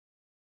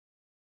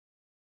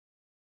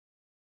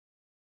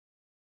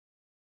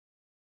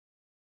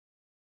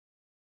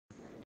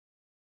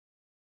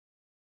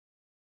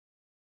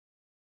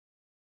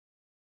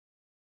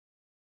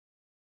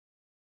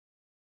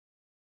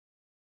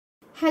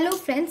Hello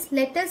friends,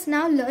 let us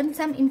now learn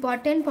some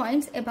important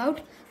points about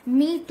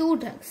Me Too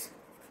drugs.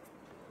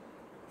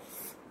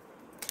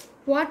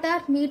 What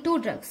are Me Too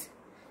drugs?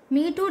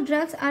 Me Too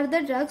drugs are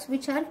the drugs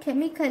which are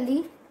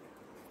chemically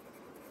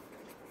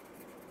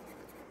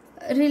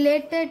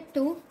related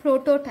to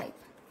prototype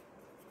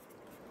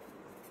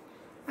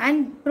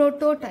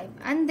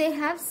and they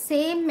have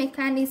same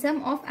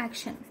mechanism of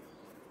action.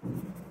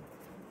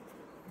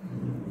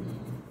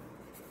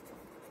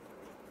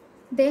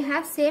 They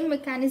have same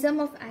mechanism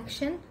of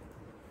action,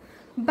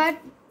 but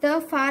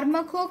the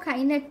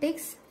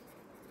pharmacokinetics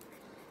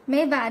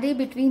may vary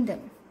between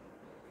them.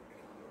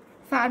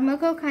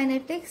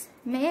 Pharmacokinetics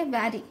may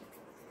vary.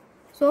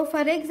 So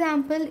for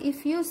example,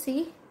 if you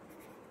see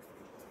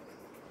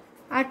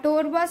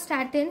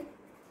atorvastatin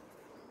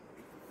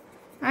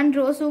and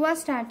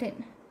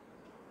rosuvastatin,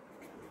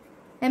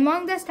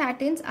 among the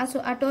statins,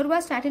 so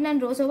atorvastatin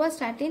and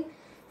rosuvastatin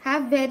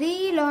have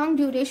very long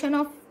duration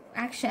of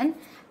action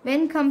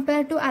when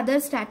compared to other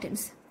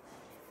statins.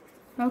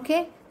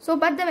 Okay, so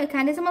but the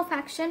mechanism of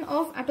action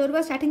of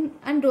atorvastatin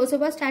and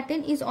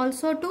rosuvastatin is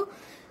also to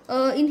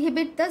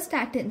inhibit the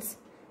statins.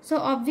 So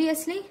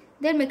obviously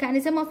their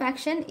mechanism of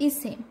action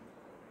is same.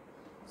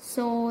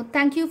 So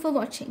thank you for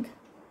watching.